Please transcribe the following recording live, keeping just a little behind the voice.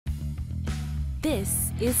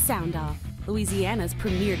This is SoundOff, Louisiana's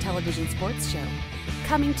premier television sports show.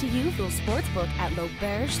 Coming to you from Sportsbook at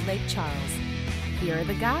L'Auberge Lake Charles. Here are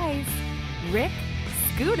the guys, Rick,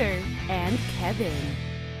 Scooter, and Kevin.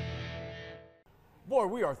 Boy,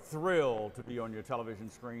 we are thrilled to be on your television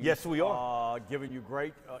screen. Yes, we are. Giving you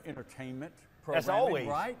great entertainment programming, As always,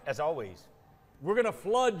 right? As always. We're going to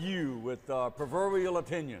flood you with proverbial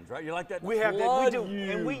opinions, right? You like that? We have flood that. We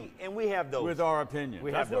do, and we have those. With our opinions.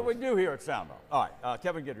 That's what we do here at SoundOff. All right,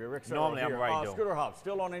 Kevin Guidry, Rick Serra Normally here. I'm right, though. Scooter Hobbs,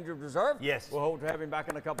 still on injured reserve? Yes. We'll hope to have him back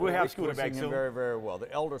in a couple we'll of have weeks. Scooter back him soon. Very, very well.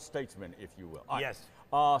 The elder statesman, if you will. All right. Yes.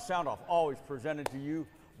 SoundOff, always presented to you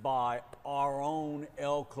by our own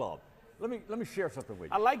L Club. Let me share something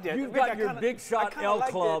with you. I like that. You've Rick, got your big shot L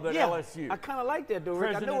like Club at yeah, LSU. I kind of like that, though,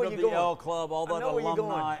 Rick. President I know where of you're the going. L Club, all that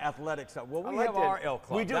alumni athletics stuff. Well, we like have that. our L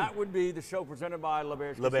Club. We do. That would be the show presented by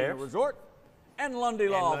L'Auberge Casino Resort and Lundy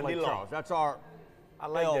Law of Lake Charles. That's our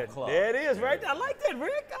L Club. There it is, right? I like that,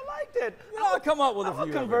 Rick. I like that. I'll come up with a few.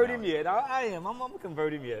 I'm going to convert him yet. I am. I'm going to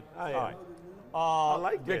convert him yet. I am. All right. I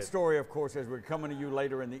like that. Big story, of course, as we're coming to you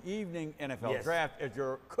later in the evening, NFL Draft, as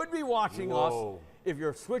you could be watching us. If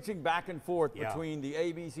you're switching back and forth between the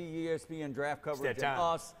ABC, ESPN draft coverage and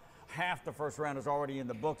us, half the first round is already in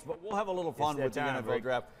the books, but we'll have a little fun with the NFL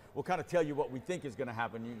draft. We'll kind of tell you what we think is going to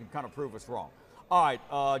happen. You can kind of prove us wrong. All right,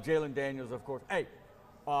 Jalen Daniels, of course. Hey,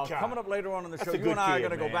 coming up later on in the show, you and I are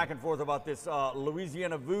going to go back and forth about this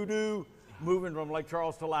Louisiana voodoo moving from Lake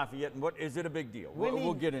Charles to Lafayette, and what is it a big deal?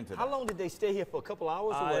 We'll get into that. How long did they stay here for? A couple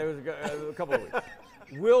hours? Or it was a couple of weeks.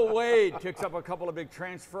 Will Wade picks up a couple of big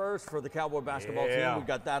transfers for the Cowboy basketball team. We've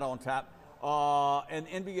got that on tap. And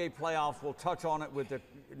NBA playoffs, we'll touch on it with the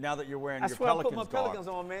now that you're wearing your Pelicans I put my Pelicans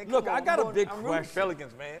on, man. Look, I got a big question.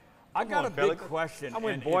 Pelicans, man. I got a big question. I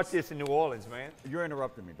went and bought this in New Orleans, man. You're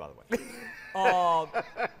interrupting me, by the way.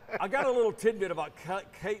 I got a little tidbit about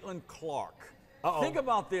Caitlin Clark. Think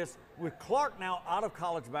about this, with Clark now out of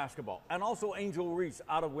college basketball, and also Angel Reese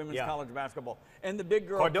out of women's college basketball, and the big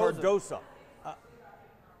girl Cardosa.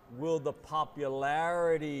 Will the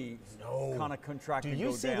popularity kind of contract and go down?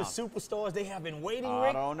 Do you see the superstars they have been waiting, I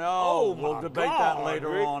Rick? don't know. We'll debate that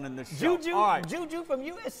later on in the show. Juju from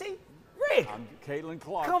USC? Rick. Caitlin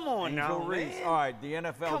Clark. Come on Angel now, Reese. man. All right, the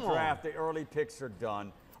NFL draft, the early picks are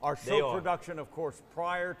done. Our show production, of course,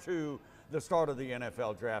 prior to the start of the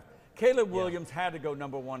NFL draft. Caleb Williams had to go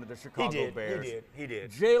 #1 to the Chicago Bears. He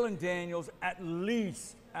did. Jalen Daniels, at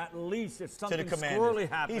least if something squirrely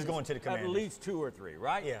happens, he's going to the Commanders. At least 2 or 3,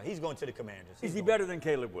 right? Yeah, he's going to the Commanders. Is he better than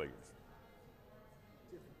Caleb Williams?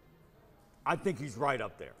 I think he's right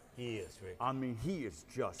up there. He is, Rick. I mean, he is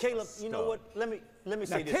just Caleb, you know what? Let me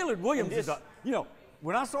say this. Caleb Williams is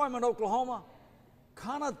when I saw him in Oklahoma,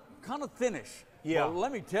 kind of thinnish. Yeah. Well,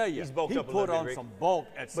 let me tell you, he put on some bulk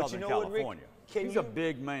at Southern California. What, Rick? He's a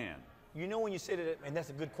big man. You know when you say that, and that's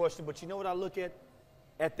a good question, but you know what I look at?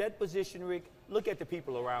 At that position, Rick, look at the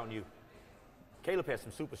people around you. Caleb has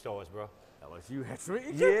some superstars, bro. LSU had some.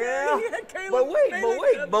 Yeah. He had Caleb,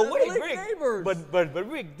 but wait, Rick. Neighbors. But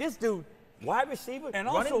Rick, this dude, wide receiver, and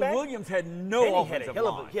running also back, Williams had no offensive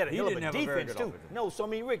line. He had a hell of a defense too. No, so I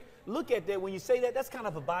mean, Rick, look at that. When you say that, that's kind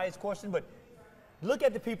of a biased question, but look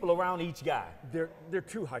at the people around each guy. They're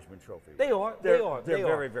 2 Heisman trophies. They are. They're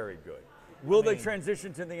very, very good. Will they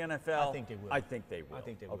transition to the NFL? I think they will. I think they will.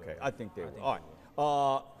 Okay, I think they will. All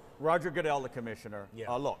right. Roger Goodell, the commissioner.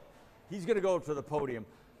 Yeah. Look, he's going to go to the podium.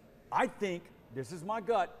 I think, this is my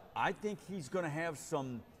gut, I think he's going to have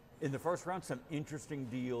some, in the first round, some interesting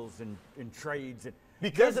deals and trades.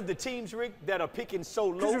 Because of the teams, Rick, that are picking so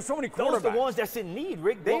low. Because there's so many quarterbacks. Those are the ones that's in need,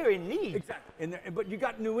 Rick. They're in need. Exactly. But you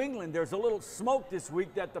got New England. There's a little smoke this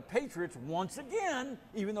week that the Patriots, once again,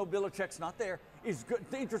 even though Belichick's not there, is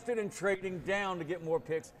interested in trading down to get more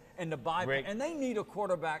picks and to buy. Rick, and they need a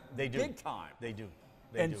quarterback big time. They do.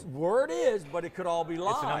 Word is, but it could all be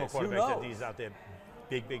lies. It's a number of quarterbacks that these out there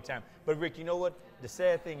big time. But, Rick, you know what? The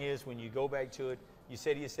sad thing is when you go back to it, you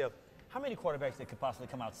say to yourself, how many quarterbacks that could possibly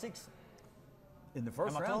come out? 6? In the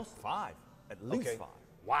first round? Close? 5. At least 5.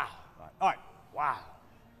 Wow. All right. Wow.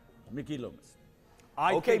 Mickey Loomis.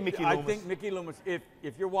 I think Mickey Loomis,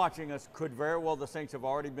 if you're watching us, could very well, the Saints have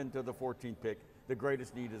already been to the 14th pick. The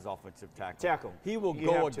greatest need is offensive tackle. He will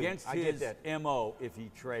go against his MO if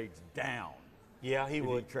he trades down. Yeah, he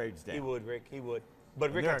would. If he trades down. He would, Rick. He would.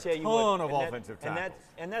 But, Rick, I tell you what. There are a ton of offensive tackles.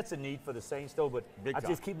 And that's a need for the Saints, though. But I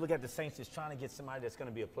just keep looking at the Saints as trying to get somebody that's going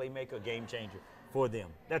to be a playmaker, game changer for them.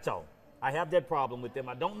 That's all. I have that problem with them.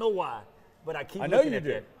 I don't know why, but I keep looking at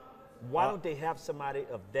that. Why don't they have somebody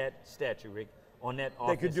of that stature, Rick, on that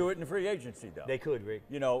offense? They could do it in free agency, though. They could, Rick.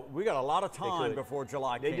 You know, we got a lot of time before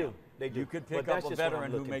July camp. They do. You could pick up a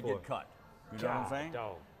veteran who may get cut. You know what I'm saying?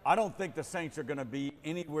 I don't think the Saints are going to be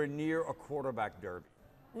anywhere near a quarterback derby.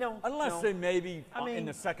 No. Unless they maybe in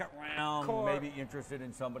the second round, maybe interested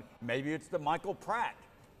in somebody. Maybe it's the Michael Pratt.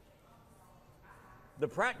 The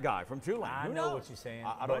Pratt guy from Tulane. I know what you're saying.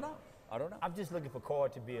 I don't know. I don't know. I'm just looking for Carr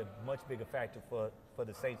to be a much bigger factor for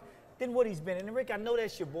the Saints than what he's been. And Rick, I know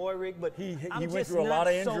that's your boy, Rick, but he went through a lot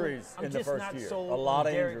of injuries in the first year. A lot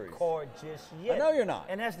of injuries. Carr just yet. I know you're not.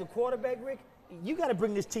 And as the quarterback, Rick, you got to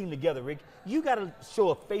bring this team together, Rick. You got to show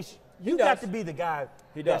a face. You got to be the guy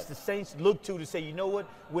that's the Saints look to say, you know what?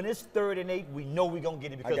 When it's 3rd and 8, we know we're going to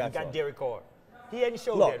get it because we got Derek Carr. He hadn't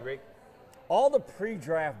showed that, Rick. All the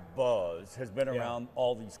pre-draft buzz has been around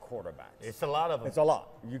all these quarterbacks. It's a lot of them. It's a lot.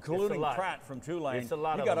 Including Pratt from Tulane. It's a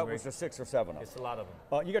lot of them. You got upwards to 6 or 7 of them. It's a lot of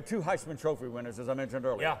them. You got 2 Heisman Trophy winners, as I mentioned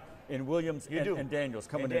earlier. Yeah. In Williams and Daniels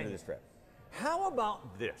coming into this draft. How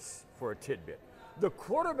about this for a tidbit? The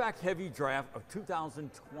quarterback-heavy draft of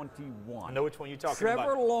 2021. I know which one you're talking about.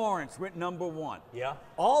 Trevor Lawrence went number 1. Yeah.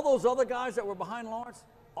 All those other guys that were behind Lawrence,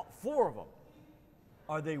 4 of them,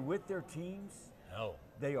 are they with their teams? No.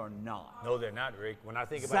 They are not. No, they're not, Rick. When I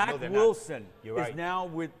think about Zach Wilson is now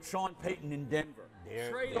with Sean Payton in Denver.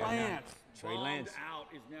 Trey Lance out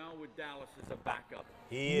is now with Dallas as a backup.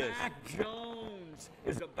 He is. Mac Jones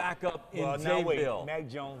is a backup in Now wait, Jayville. Mac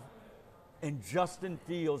Jones. And Justin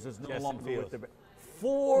Fields is no longer with the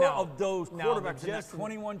 4 of those quarterbacks in that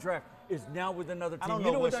 21 draft is now with another team.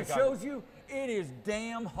 You know what that shows you? It is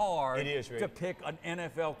damn hard to pick an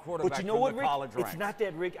NFL quarterback but you know what, Rick? College ranks. It's not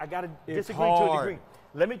that, Rick. I got to disagree to a degree.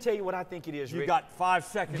 Let me tell you what I think it is, Rick. You got 5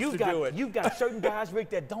 seconds to do it. You've got certain guys, Rick,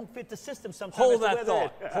 that don't fit the system sometimes. Hold that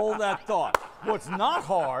thought. Hold that thought. What's not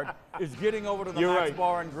hard is getting over to the Max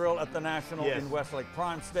Bar and Grill at the National in Westlake.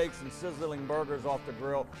 Prime steaks and sizzling burgers off the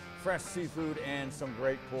grill, fresh seafood, and some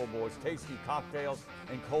great pool boys. Tasty cocktails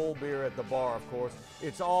and cold beer at the bar, of course.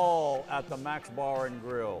 It's all at the Max Bar and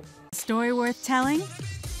Grill. Story worth telling?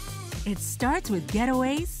 It starts with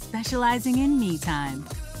Getaways specializing in me time.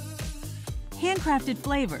 Handcrafted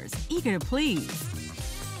flavors, eager to please.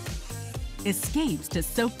 Escapes to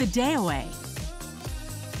soak the day away.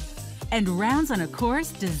 And rounds on a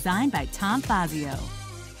course designed by Tom Fazio.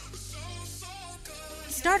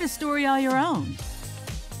 Start a story all your own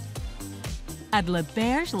at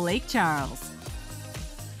L'Auberge Lake Charles.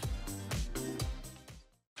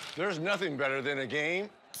 There's nothing better than a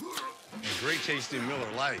game and great tasting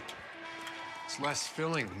Miller Lite. It's less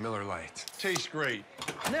filling than Miller Lite. Tastes great.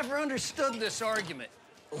 Never understood this argument.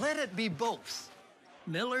 Let it be both.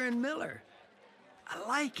 Miller and Miller. I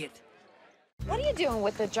like it. What are you doing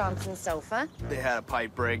with the Johnson sofa? They had a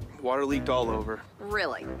pipe break. Water leaked all over.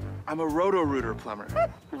 Really? I'm a Roto-Rooter plumber.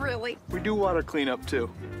 Really? We do water cleanup, too.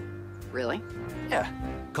 Really? Yeah.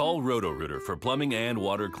 Call Roto-Rooter for plumbing and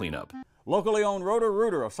water cleanup. Locally owned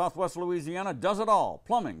Roto-Rooter of Southwest Louisiana does it all.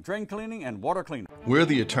 Plumbing, drain cleaning, and water cleanup. We're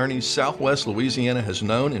the attorneys Southwest Louisiana has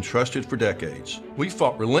known and trusted for decades. We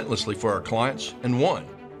fought relentlessly for our clients and won.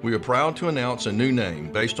 We are proud to announce a new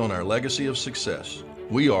name based on our legacy of success.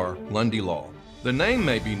 We are Lundy Law. The name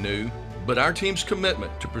may be new, but our team's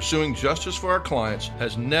commitment to pursuing justice for our clients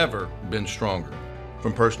has never been stronger.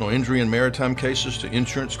 From personal injury and maritime cases to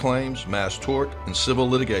insurance claims, mass tort, and civil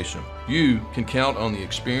litigation, you can count on the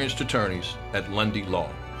experienced attorneys at Lundy Law.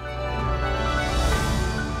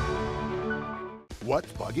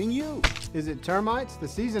 What's bugging you? Is it termites? The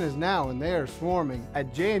season is now and they are swarming.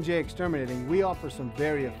 At J&J Exterminating, we offer some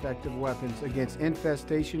very effective weapons against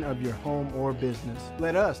infestation of your home or business.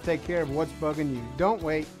 Let us take care of what's bugging you. Don't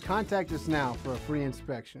wait. Contact us now for a free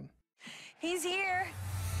inspection. He's here.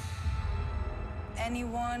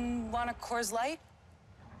 Anyone want a Coors Light?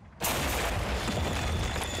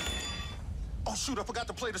 Oh, shoot, I forgot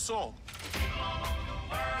to play the song.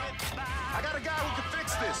 I got a guy who can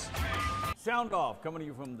fix this. SoundOff coming to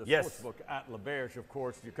you from the Sportsbook at L'Auberge, of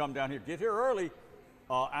course. You come down here, get here early.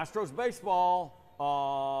 Astros baseball,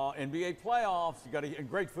 NBA playoffs. You got and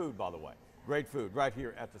great food, by the way. Great food right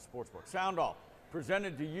here at the Sportsbook. SoundOff,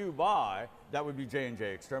 presented to you by, that would be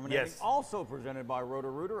J&J Exterminating. Yes. Also presented by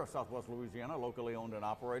Roto-Rooter of Southwest Louisiana, locally owned and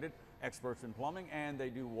operated, experts in plumbing, and they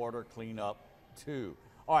do water cleanup too.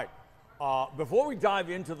 All right. Before we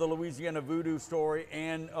dive into the Louisiana Voodoo story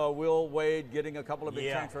and Will Wade getting a couple of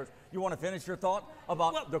big transfers, you want to finish your thought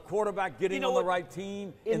about the quarterback getting on the right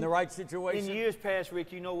team in the right situation? In years past,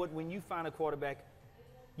 Rick, you know what? When you find a quarterback,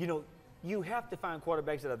 you know, you have to find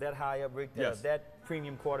quarterbacks that are that high up, Rick, that are that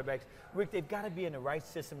premium quarterbacks. Rick, they've got to be in the right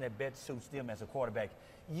system that best suits them as a quarterback.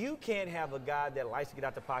 You can't have a guy that likes to get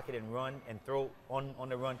out the pocket and run and throw on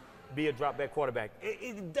the run, be a drop back quarterback.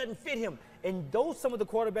 It doesn't fit him. And some of the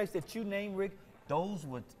quarterbacks that you named, Rick, those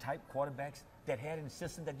were the type quarterbacks that had an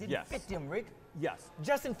system that didn't fit them, Rick. Yes.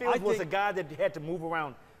 Justin Fields was a guy that had to move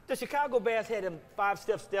around. The Chicago Bears had him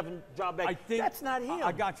 5-step, 7 drop back. That's not him.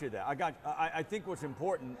 I got you there. I think what's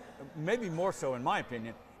important, maybe more so in my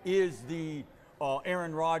opinion, is the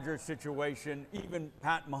Aaron Rodgers situation, even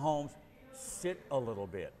Pat Mahomes. Sit a little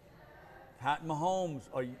bit. Pat Mahomes,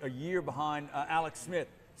 a year behind Alex Smith.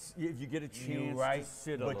 If you get a chance to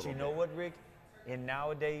sit a little bit. But you know what, Rick? In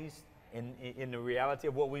nowadays, in the reality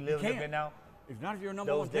of what we live in now, if not if you're a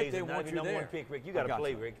number one pick, they want you there. Number one pick, Rick. You got to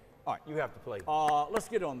play, Rick. All right. You have to play. Let's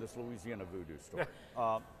get on this Louisiana voodoo story.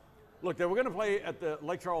 Look, they were going to play at the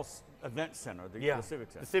Lake Charles Event Center, the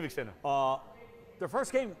Civic Center. The Civic Center. Their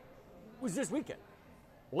first game was this weekend.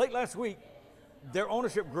 Late last week, their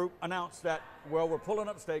ownership group announced that, well, we're pulling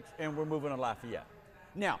up stakes and we're moving to Lafayette.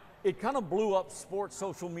 Now, it kind of blew up sports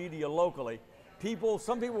social media locally.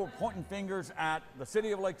 Some people were pointing fingers at the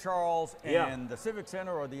city of Lake Charles and the Civic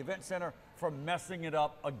Center or the Event Center for messing it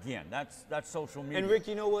up again. That's social media. And Rick,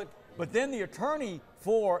 you know what? But then the attorney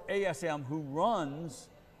for ASM who runs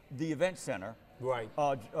the Event Center,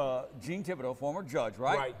 Gene Thibodeau, former judge,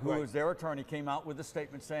 who was their attorney, came out with a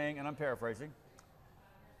statement saying, and I'm paraphrasing,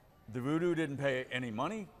 the Voodoo didn't pay any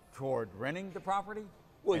money toward renting the property.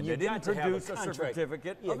 Well, and you they didn't produce a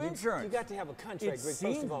certificate of insurance. You got to have a contract, Rick,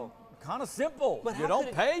 first of all. Kind of simple. But you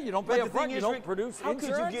don't pay up front, you don't produce insurance.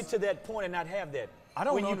 How could you get to that point and not have that? I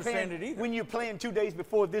don't understand it either. When you're playing 2 days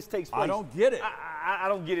before this takes place. I don't get it. I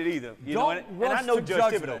don't get it either. And I know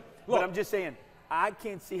Judge Thibodeau, Look, but I'm just saying, I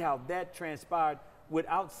can't see how that transpired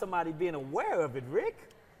without somebody being aware of it, Rick.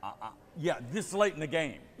 Yeah, this late in the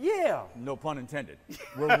game. Yeah. No pun intended.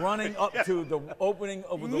 We're running up to the opening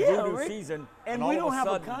of the Voodoo Rick. season. And we don't have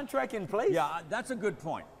a contract in place? Yeah, that's a good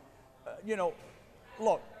point.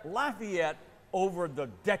 Look, Lafayette over the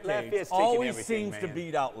decades always seems to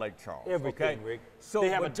beat out Lake Charles. Everything, Rick. So, they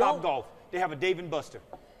have a Top Golf. They have a Dave and Buster.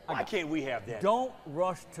 Why can't we have that? Don't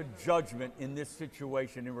rush to judgment in this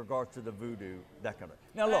situation in regards to the Voodoo, that kind of thing.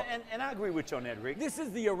 Now, look. And I agree with you on that, Rick. This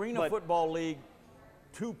is the Arena Football League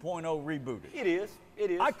 2.0 rebooted. It is.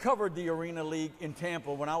 I covered the Arena League in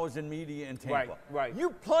Tampa when I was in media in Tampa. Right. You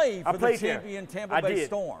played for the champion Tampa Bay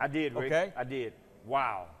Storm. I did, Rick. Okay? I did.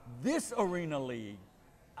 Wow. This Arena League,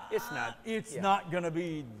 it's not going to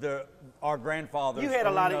be our grandfather's. You had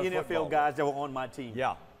a lot of NFL guys that were on my team.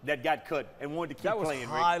 Yeah. That got cut and wanted to keep playing, Rick.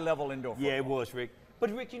 That was high-level indoor football. Yeah, it was, Rick. But,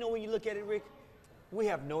 Rick, when you look at it, Rick, we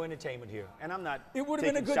have no entertainment here. And I'm not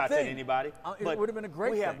taking shots at anybody. It would have been a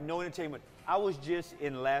great thing. We have no entertainment. I was just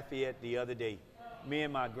in Lafayette the other day, me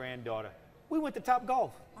and my granddaughter. We went to Top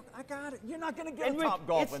Golf. I got it. You're not going to get Top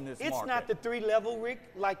Golf in this market. It's not the 3-level, Rick,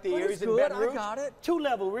 like the areas in Baton Baton Rouge. I got it.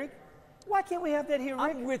 2-level, Rick. Why can't we have that here,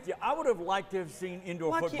 Rick? I'm with you. I would have liked to have seen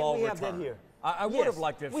indoor football return. Why can't we have that here? I would have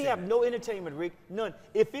liked to have seen We have no entertainment, Rick. None.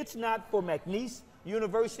 If it's not for McNeese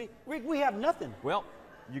University, Rick, we have nothing. Well,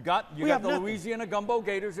 you got the Louisiana Gumbo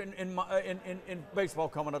Gators in baseball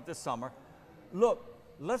coming up this summer. Look,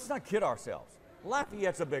 let's not kid ourselves.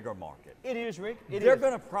 Lafayette's a bigger market. It is, Rick. They're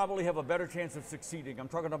going to probably have a better chance of succeeding. I'm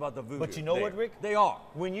talking about the Voodoo. But you know what, Rick? They are.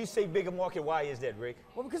 When you say bigger market, why is that, Rick?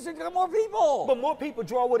 Well, because they got more people. But more people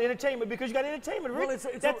draw with entertainment because you got entertainment, Rick. Well,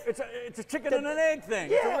 it's a chicken and an egg thing.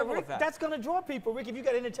 Yeah, Rick, that's going to draw people, Rick, if you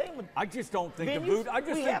got entertainment. I just don't think the Voodoo. I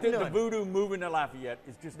just think that the Voodoo moving to Lafayette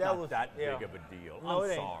is just not that big of a deal. No,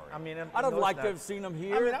 I'm sorry. I mean, I'd have liked to have seen them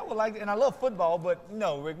here. I mean, I would like, and I love football, but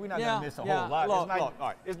no, Rick, we're not going to miss a whole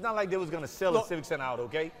lot. It's not like they was going to sell the Civic Center out,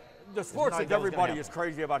 okay? The sports that everybody is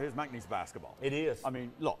crazy about his McNeese basketball. It is. I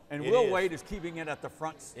mean, look, and Will Wade is keeping it at the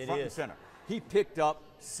front and center. He picked up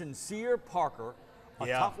Sincere Parker, a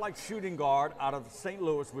top-flight shooting guard out of St.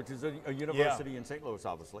 Louis, which is a university in St. Louis,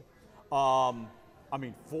 obviously. I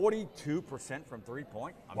mean, 42% from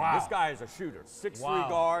three-point. I mean, this guy is a shooter, 6'3"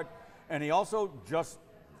 guard, and he also just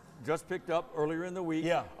picked up earlier in the week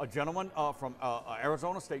a gentleman from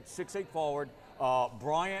Arizona State, 6'8" forward,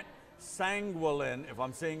 Bryant Sanguilin, if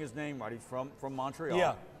I'm saying his name right. He's from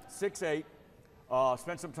Montreal. 6'8",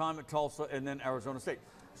 spent some time at Tulsa and then Arizona State.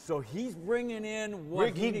 So he's bringing in what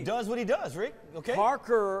Rick, he does what he does, Rick. Okay.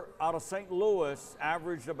 Parker out of St. Louis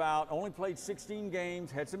averaged only played 16 games,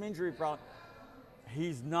 had some injury problems.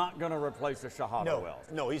 He's not going to replace a Shahada Wells.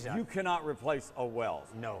 No, he's not. You cannot replace a Wells.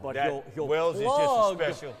 No, but he'll Wells is just a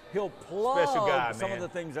special. He'll plug special guy, some man. of the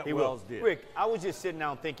things that Wells did. Rick, I was just sitting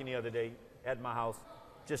down thinking the other day at my house.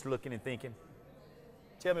 Just looking and thinking.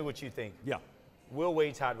 Tell me what you think. Yeah. Will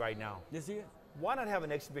Wade's hot right now. Is he? Why not have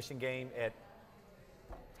an exhibition game at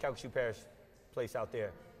Calcasieu Parish place out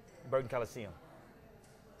there, Burton Coliseum?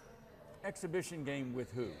 Exhibition game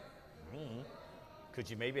with who? Could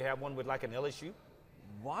you maybe have one with like an LSU?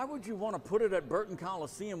 Why would you want to put it at Burton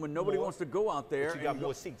Coliseum when nobody wants to go out there? But you got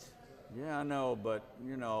more seats. Yeah, I know, but,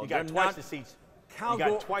 you know. You got twice the seats.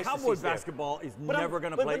 Cowboys basketball is never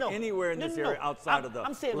going to play anywhere in this area outside of the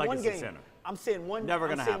Legacy Center. I'm saying one. Never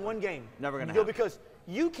going to happen. One game. Never going to happen. Because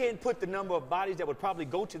you can't put the number of bodies that would probably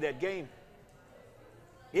go to that game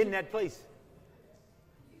in that place.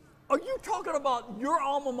 Are you talking about your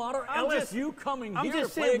alma mater, LSU, coming here to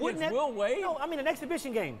play against Will Wade? No, I mean an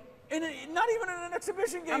exhibition game. Not even in an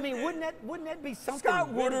exhibition game. I mean, wouldn't that be something? Scott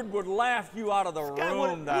Woodard would laugh you out of the room.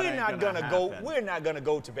 We're not gonna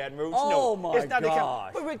go to Baton Rouge. Oh no, my it's not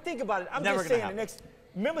gosh. But Rick, think about it. I'm Never just saying happen.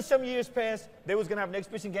 Remember some years past, they was gonna have an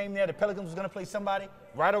exhibition game there. The Pelicans was gonna play somebody,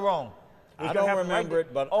 right or wrong. I don't remember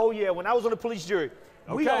it, but yeah, when I was on the police jury,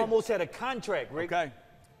 we almost had a contract, Rick. Okay.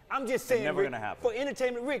 I'm just saying, never Rick, gonna happen. For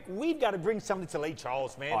entertainment, Rick, we've got to bring something to Lake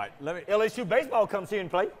Charles, man. All right, LSU baseball comes here and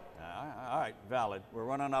play. All right, valid. We're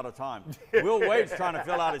running out of time. Will Wade's trying to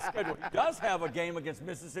fill out his schedule. He does have a game against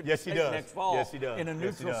Mississippi State next fall. Yes, he does. In a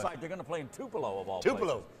neutral site. They're going to play in Tupelo of all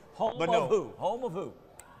Tupelo. places. Home of who?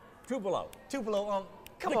 Tupelo. Tupelo.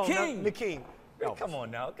 Come on, King. The King. Rick, come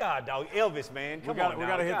on now. God, dog. Elvis, man. We got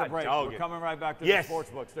to hit the break. We're coming right back to the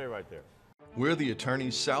sportsbook. Stay right there. We're the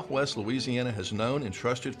attorneys Southwest Louisiana has known and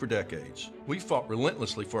trusted for decades. We fought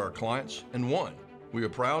relentlessly for our clients and won. We are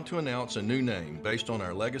proud to announce a new name based on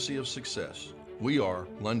our legacy of success. We are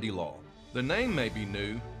Lundy Law. The name may be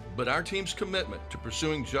new, but our team's commitment to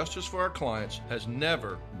pursuing justice for our clients has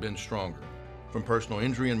never been stronger. From personal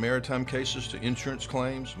injury and maritime cases to insurance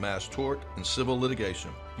claims, mass tort, and civil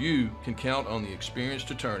litigation, you can count on the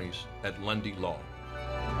experienced attorneys at Lundy Law.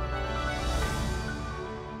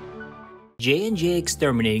 J&J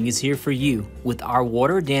Exterminating is here for you with our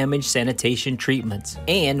water damage sanitation treatments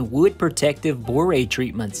and wood protective borate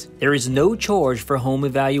treatments. There is no charge for home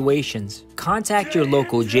evaluations. Contact your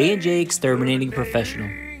local J&J Exterminating professional.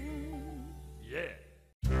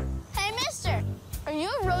 Hey, mister, are you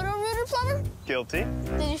a Roto-Rooter plumber? Guilty.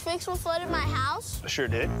 Did you fix what flooded my house? Sure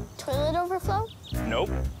did. Toilet overflow? Nope.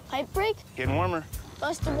 Pipe break? Getting warmer.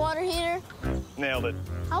 Busted water heater? Nailed it.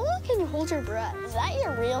 How long can you hold your breath? Is that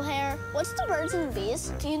your real hair? What's the birds and the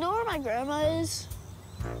bees? Do you know where my grandma is?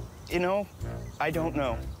 You know, I don't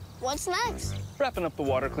know. What's next? Wrapping up the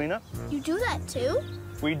water cleanup. You do that too?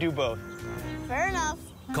 We do both. Fair enough.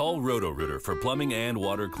 Call Roto-Rooter for plumbing and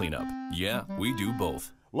water cleanup. Yeah, we do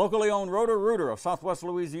both. Locally owned Roto-Rooter of Southwest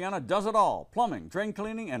Louisiana does it all. Plumbing, drain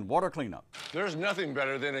cleaning, and water cleanup. There's nothing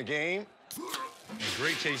better than a game and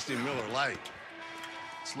great tasting Miller Lite.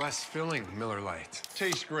 It's less filling, Miller Lite.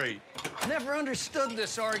 Tastes great. Never understood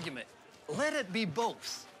this argument. Let it be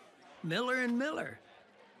both. Miller and Miller.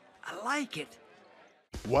 I like it.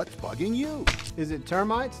 What's bugging you? Is it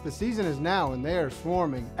termites? The season is now and they are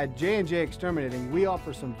swarming. At J&J Exterminating, we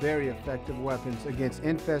offer some very effective weapons against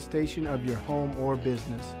infestation of your home or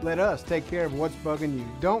business. Let us take care of what's bugging you.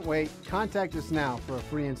 Don't wait. Contact us now for a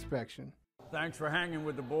free inspection. Thanks for hanging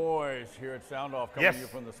with the boys here at SoundOff, coming to you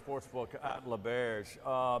from the Sportsbook at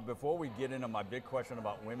LaBerge. Before we get into my big question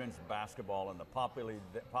about women's basketball and the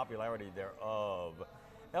popularity thereof,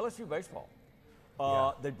 LSU baseball.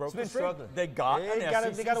 They broke the streak. They got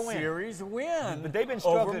an SEC series win. But they've been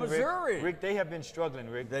struggling, over Missouri. Rick, they have been struggling,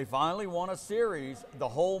 Rick. They finally won a series. The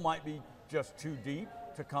hole might be just too deep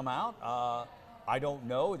to come out. I don't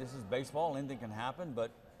know. This is baseball. Anything can happen.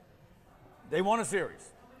 But they won a series.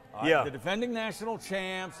 The defending national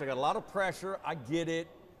champs, they got a lot of pressure. I get it,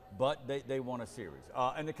 but they won a series.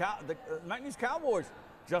 And the McNeese Cowboys,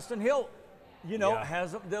 Justin Hill,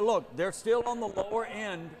 has look. They're still on the lower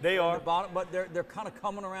end. They are, the bottom, but they're kind of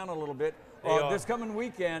coming around a little bit. This coming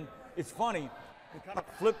weekend, it's funny. They kind of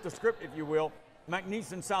flip the script, if you will.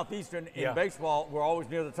 McNeese and Southeastern in baseball were always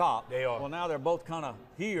near the top. They are. Well, now they're both kind of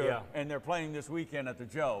here, and they're playing this weekend at the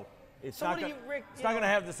Joe. It's not going to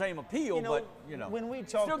have the same appeal, but when we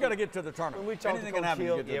talk, still got to get to the tournament. When we talk Anything to can happen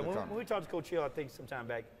Hill, to get to the tournament. When we talked to Coach Hill, I think sometime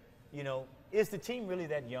back, is the team really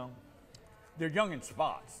that young? They're young in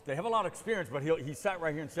spots. They have a lot of experience, but he sat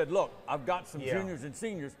right here and said, "Look, I've got some juniors and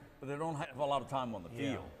seniors, but they don't have a lot of time on the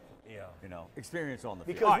field. Experience on the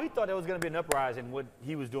field." Because we thought there was going to be an uprising in what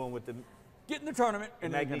he was doing with the get in the tournament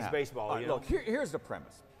and McNeese baseball. Look, here's the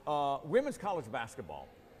premise: women's college basketball.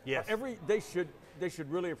 Yes. They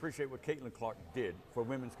should really appreciate what Caitlin Clark did for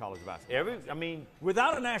women's college basketball.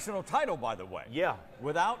 Without a national title, by the way. Yeah.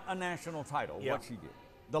 Without a national title, what she did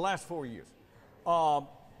the last 4 years.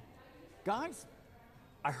 Guys,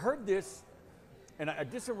 I heard this, and I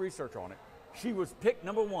did some research on it. She was picked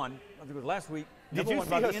number one, I think it was last week. Did you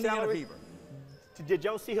see her salary? Did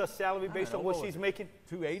y'all see her salary based on what she's making?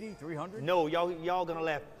 280, 300? No, y'all gonna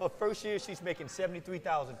laugh. Her first year, she's making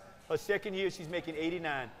 $73,000. Her second year, she's making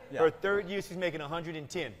 89. Yeah. Her third year, she's making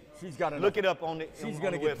 110. She's got enough. Look it up on the She's on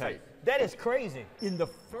going to the get website. paid. That is crazy. In the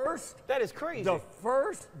first. That is crazy. The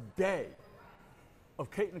first day of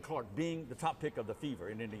Caitlin Clark being the top pick of the Fever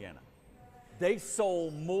in Indiana, they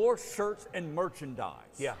sold more shirts and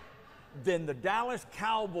merchandise than the Dallas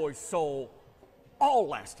Cowboys sold all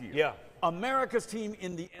last year. Yeah. America's team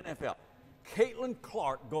in the NFL. Caitlin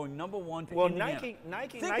Clark going #1 to Indiana.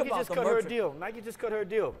 Nike Think about just the cut her merchant- deal. Nike just cut her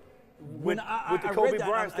deal. When with the I Kobe read that,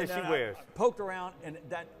 Bryant and that she I wears. poked around, and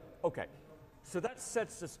that, okay. So that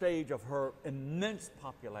sets the stage of her immense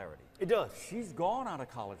popularity. It does. She's gone out of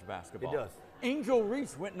college basketball. It does. Angel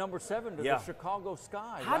Reese went #7 to the Chicago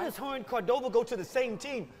Sky. How does her and Cordova go to the same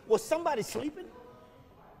team? Was somebody sleeping?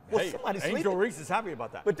 Was somebody sleeping? Angel Reese is happy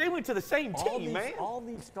about that. But they went to the same team, man. All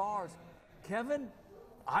these stars. Kevin,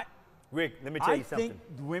 Rick, let me tell you something. I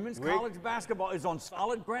think women's college basketball is on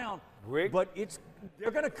solid ground, Rick, but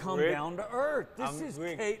they're going to come down to earth. This is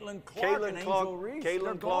Caitlin Clark and Angel Reese.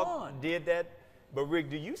 Caitlin Clark did that. But, Rick,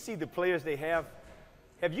 do you see the players they have?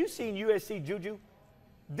 Have you seen USC Juju?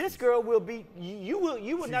 This girl will be, you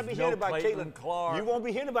will not be hearing about Caitlin Clark. You won't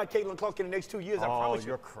be hearing about Caitlin Clark in the next 2 years, I promise you.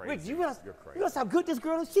 You're crazy. Rick, you You're crazy. realize how good this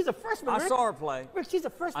girl is? She's a freshman, Rick. I saw her play. Rick, she's a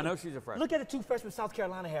freshman. I know she's a freshman. Look at the two freshmen South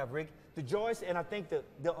Carolina have, Rick. The Joyce and I think the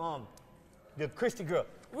Christie girl.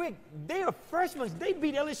 Rick, they are freshmen. They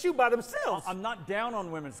beat LSU by themselves. I'm not down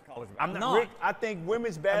on women's college I'm basketball. not. Rick, I think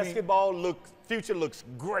women's basketball future looks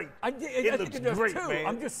great. It looks great, too. man.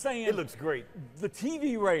 I'm just saying. It looks great. The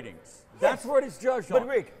TV ratings. That's what it's judged on. But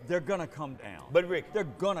Rick, they're gonna come down. But Rick, they're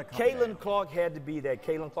gonna come down. Caitlin Clark had to be that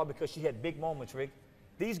Caitlin Clark because she had big moments, Rick.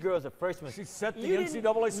 These girls are freshmen. She set the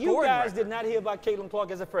NCAA scoring You guys record. did not hear about Caitlin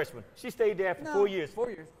Clark as a freshman. She stayed there for 4 years.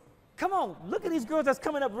 4 years. Come on, look at these girls that's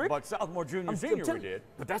coming up, Rick. But Sophomore, junior, senior, we did.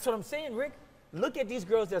 But that's what I'm saying, Rick. Look at these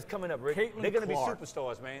girls that's coming up, Rick. Caitlin They're going to be Clark,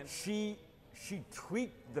 superstars, man. She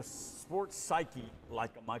tweaked the sports psyche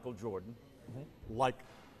like a Michael Jordan, like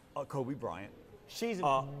a Kobe Bryant.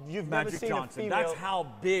 You've Magic never seen Johnson. a female. That's how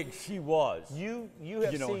big she was. You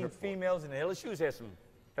have seen females, and LSU's had some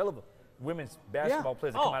hell of a women's basketball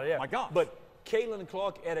players that come out of there. My gosh. But Caitlin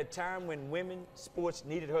Clark, at a time when women's sports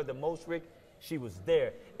needed her the most, Rick, she was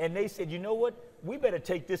there. And they said, you know what? We better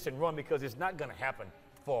take this and run because it's not going to happen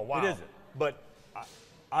for a while. It isn't. But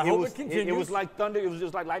I hope it continues. It was like thunder. It was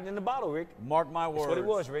just like lightning in the bottle, Rick. Mark my words. That's what it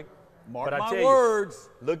was, Rick. Mark but my words.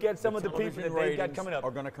 Look at some of the people that they got coming up.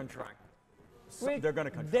 Are going to contract. Rick, they're going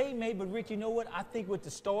to contract. They may, but Rick, you know what? I think with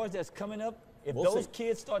the stars that's coming up, if those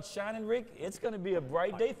kids start shining, Rick, it's going to be a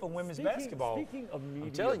bright day for women's basketball. Speaking of media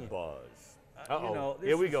I'm telling you. buzz,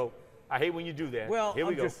 Here we go. I hate when you do that. Well, here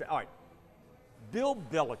we go. All right. Bill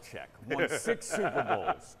Belichick won 6 Super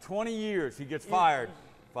Bowls. 20 years he gets fired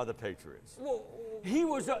by the Patriots. Well, he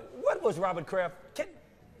was what was Robert Kraft?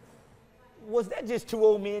 Was that just two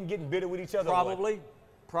old men getting bitter with each other?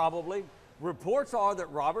 Probably. Reports are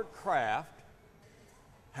that Robert Kraft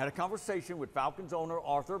had a conversation with Falcons owner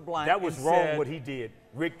Arthur Blank. That was wrong what he did.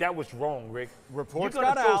 Rick, that was wrong, Rick. Reports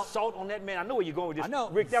got out. Throw salt on that man. I know where you're going with this. I know.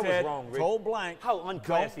 Rick, that was wrong, Rick. Told Blank, how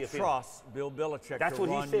unclassy don't of him. trust Bill Belichick That's to what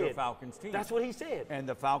run he said. your Falcons team. That's what he said. And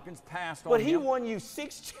the Falcons passed on But him. he won you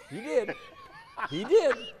 6. He did. He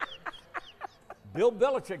did. Bill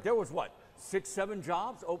Belichick, there was what? 6, 7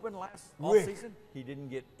 jobs open last season? He didn't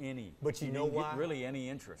get any. But you know why? Get really any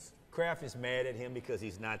interest. Kraft is mad at him because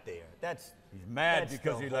he's not there. He's mad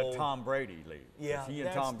because he let Tom Brady leave. Yeah, he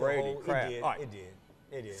and Tom Brady. Kraft. It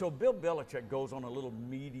did. So Bill Belichick goes on a little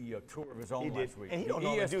media tour of his own last week. And he don't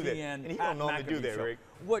normally do that. And he don't normally do that, Rick.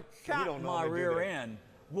 What shot my rear end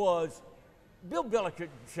was Bill Belichick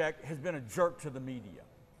has been a jerk to the media.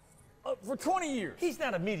 For 20 years. He's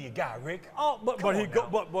not a media guy, Rick. But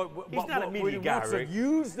he's not a media guy, Rick. He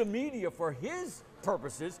wants to use the media for his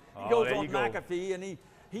purposes. He goes on McAfee and he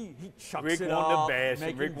chucks Rick it wanted up, to bash him.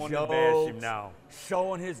 making Rick wanted jokes, to bash him now.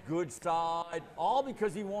 showing his good side, all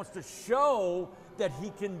because he wants to show that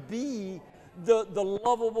he can be the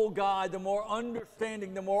lovable guy, the more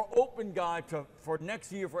understanding, the more open guy for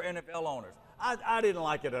next year for NFL owners. I didn't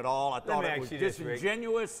like it at all. I thought it was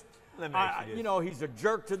disingenuous. He's a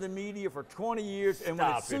jerk to the media for 20 years, and when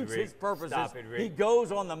it suits his purposes, he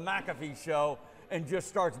goes on the McAfee show and just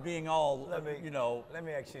starts being all, Let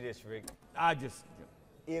me ask you this, Rick.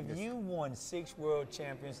 If you won 6 world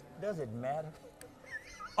champions, does it matter?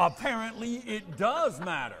 Apparently, it does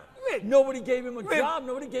matter. Rick, nobody gave him a job.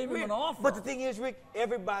 Nobody gave him an offer. But the thing is, Rick,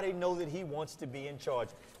 everybody knows that he wants to be in charge.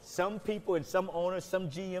 Some people and some owners, some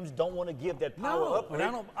GMs don't want to give that power up. But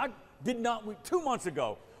I did not. 2 months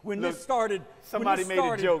ago, When this started, somebody made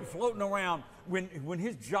a joke floating around. When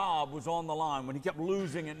his job was on the line, when he kept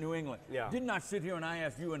losing at New England, didn't I sit here and I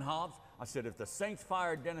asked you and Hobbs? I said, if the Saints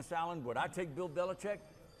fired Dennis Allen, would I take Bill Belichick?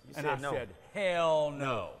 And I said, hell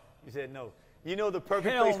no. You said no. You know the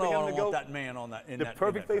perfect place for him to go? I don't want that man on that. The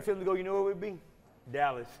perfect place for him to go, you know where it would be?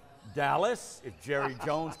 Dallas. Dallas, if Jerry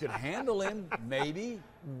Jones could handle him, maybe.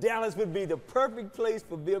 Dallas would be the perfect place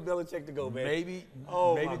for Bill Belichick to go, man. Maybe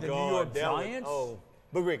the New York Giants.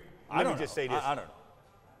 But Rick, let me just say this. I don't know.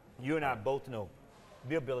 You and I both know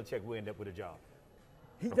Bill Belichick will end up with a job.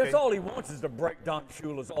 That's all he wants is to break Don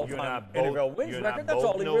Shula's all-time NFL wins record. That's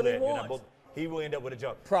all he really wants. He will end up with a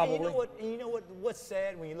job. Probably. And you know what's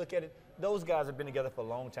sad when you look at it? Those guys have been together for a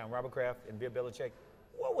long time, Robert Kraft and Bill Belichick.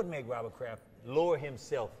 What would make Robert Kraft lower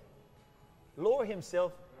himself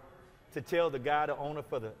to tell the guy, the owner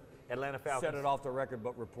for the Atlanta Falcons? Set it off the record,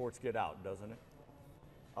 but reports get out, doesn't it?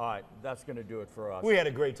 All right, that's going to do it for us. We had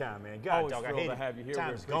a great time, man. God, always thrilled to have you here.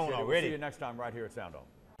 Time's gone already. We'll see you next time right here at SoundOff.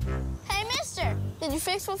 Hey, mister, did you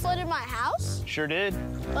fix what flooded my house? Sure did.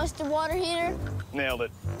 Bust the water heater? Nailed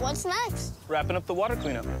it. What's next? Wrapping up the water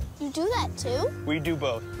cleanup. You do that too? We do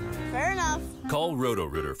both. Fair enough. Call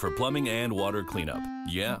Roto-Rooter for plumbing and water cleanup.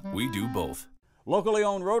 Yeah, we do both. Locally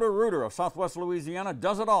owned Roto-Rooter of Southwest Louisiana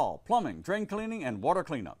does it all: plumbing, drain cleaning, and water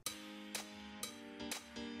cleanup.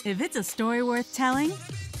 If it's a story worth telling,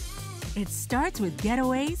 it starts with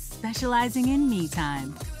Getaways, specializing in me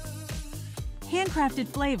time. Handcrafted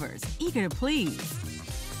flavors, eager to please.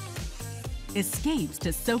 Escapes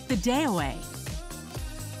to soak the day away.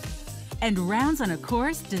 And rounds on a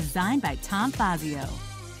course designed by Tom Fazio.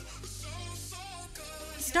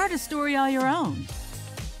 Start a story all your own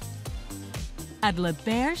at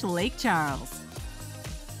L'Auberge Lake Charles.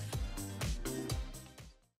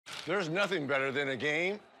 There's nothing better than a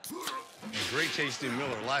game and great tasting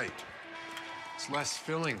Miller Lite. It's less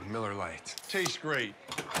filling, Miller Lite. Tastes great.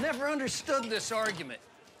 Never understood this argument.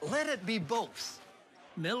 Let it be both.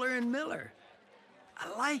 Miller and Miller. I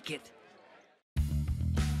like it.